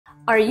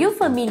Are you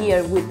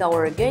familiar with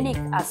our organic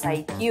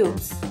acai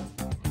cubes?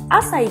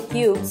 Acai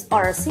cubes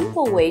are a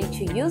simple way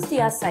to use the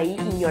acai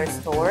in your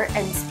store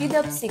and speed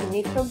up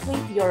significantly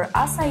your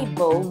acai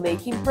bowl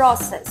making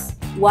process,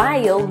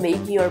 while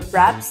making your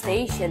prep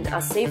station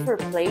a safer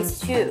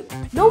place too.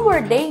 No more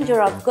danger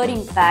of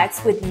cutting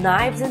packs with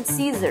knives and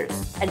scissors,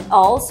 and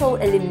also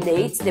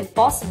eliminates the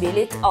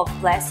possibility of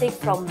plastic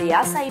from the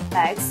acai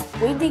packs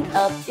winding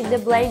up in the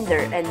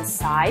blender and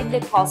inside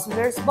the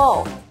customer's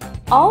bowl.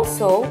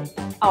 Also,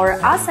 our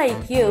acai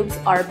cubes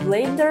are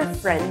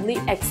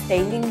blender-friendly,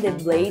 extending the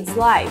blade's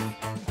life.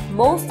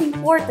 Most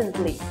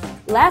importantly,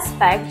 less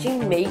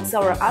packaging makes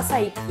our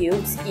acai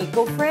cubes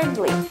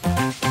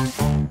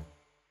eco-friendly.